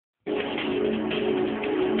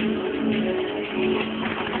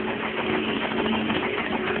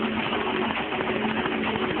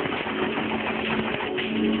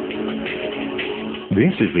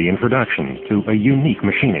This is the introduction to a unique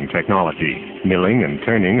machining technology, milling and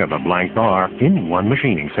turning of a blank bar in one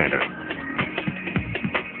machining center.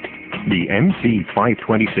 The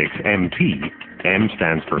MC526MT, M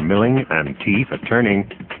stands for milling and T for turning,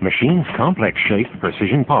 machines complex shaped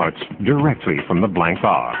precision parts directly from the blank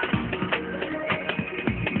bar.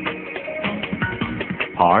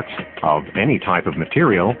 Parts of any type of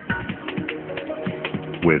material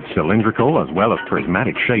with cylindrical as well as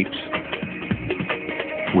prismatic shapes,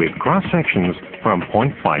 with cross-sections from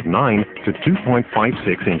 0.59 to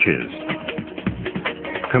 2.56 inches.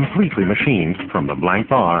 Completely machined from the blank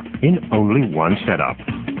bar in only one setup,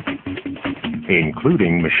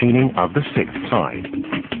 including machining of the sixth side.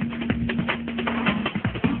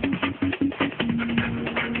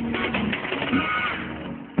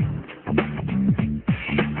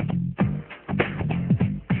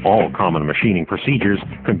 All common machining procedures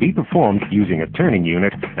can be performed using a turning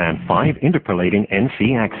unit and 5 interpolating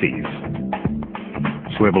NC axes.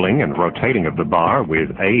 Swiveling and rotating of the bar with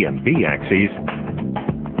A and B axes.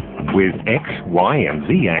 With X, Y, and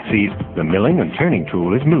Z axes, the milling and turning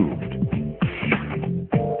tool is moved.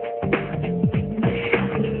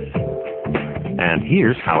 And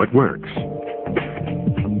here's how it works.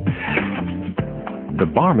 The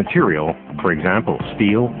bar material, for example,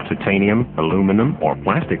 steel, titanium, aluminum, or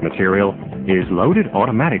plastic material, is loaded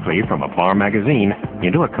automatically from a bar magazine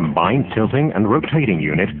into a combined tilting and rotating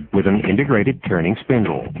unit with an integrated turning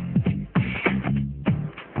spindle.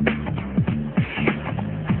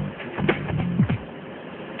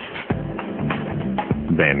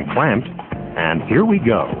 Then clamped, and here we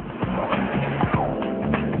go.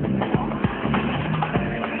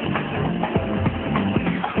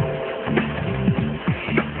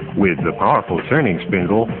 With the powerful turning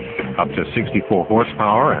spindle, up to 64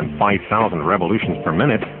 horsepower and 5,000 revolutions per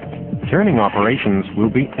minute, turning operations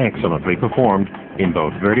will be excellently performed in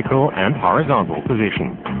both vertical and horizontal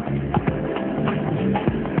position.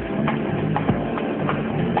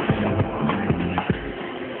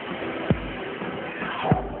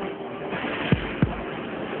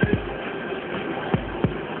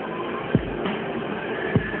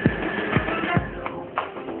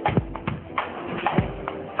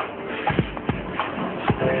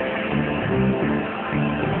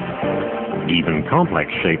 Even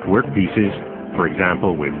complex-shaped workpieces, for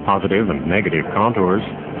example with positive and negative contours,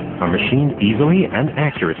 are machined easily and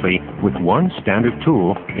accurately with one standard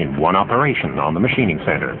tool in one operation on the machining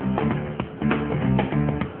center.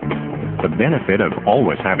 The benefit of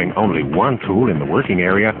always having only one tool in the working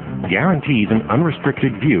area guarantees an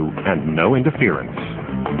unrestricted view and no interference.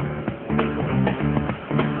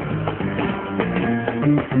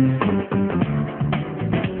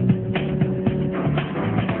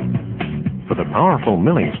 For the powerful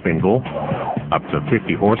milling spindle, up to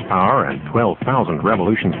 50 horsepower and 12,000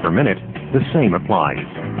 revolutions per minute, the same applies.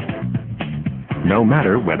 No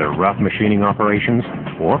matter whether rough machining operations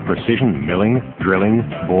or precision milling, drilling,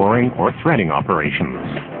 boring, or threading operations,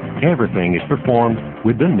 everything is performed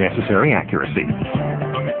with the necessary accuracy.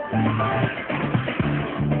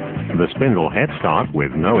 The spindle headstock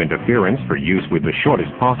with no interference for use with the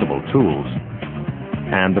shortest possible tools,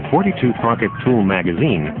 and the 42-pocket tool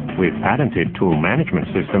magazine with patented tool management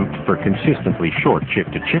system for consistently short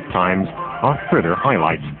chip-to-chip times are further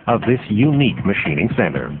highlights of this unique machining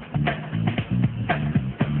center.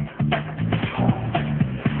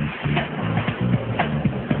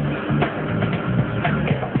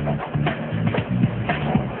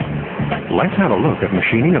 Let's have a look at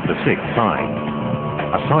machining of the sixth side.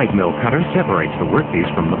 A side mill cutter separates the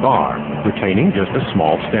workpiece from the bar, retaining just a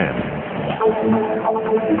small stem.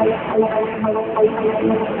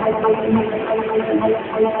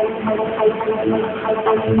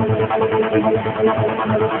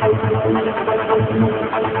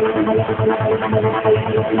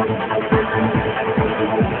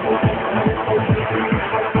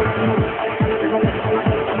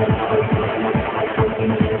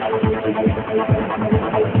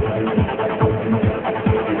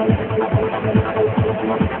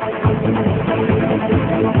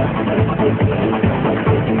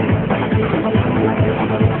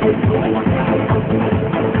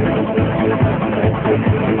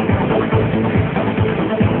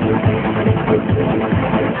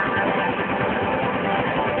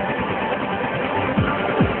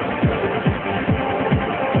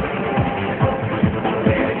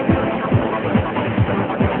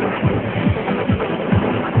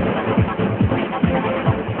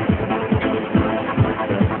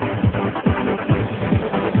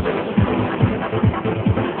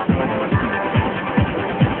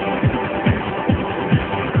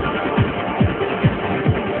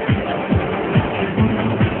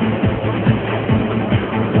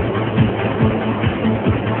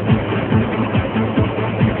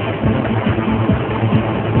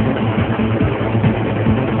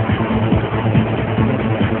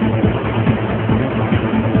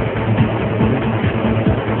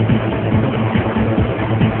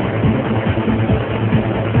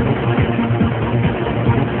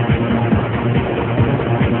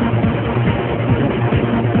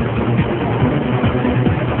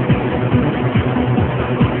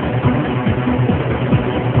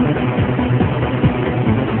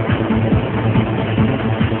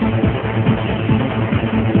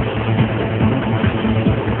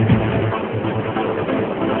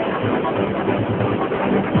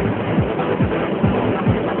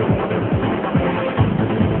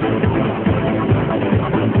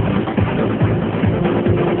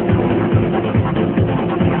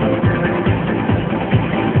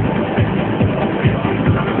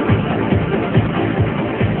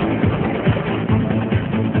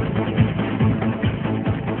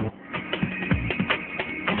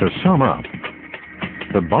 sum up,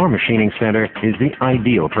 the bar machining center is the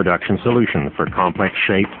ideal production solution for complex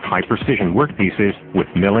shaped, high-precision workpieces with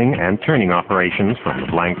milling and turning operations from the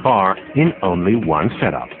blank bar in only one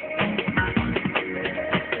setup.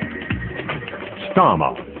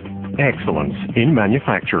 Stama, excellence in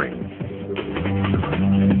manufacturing.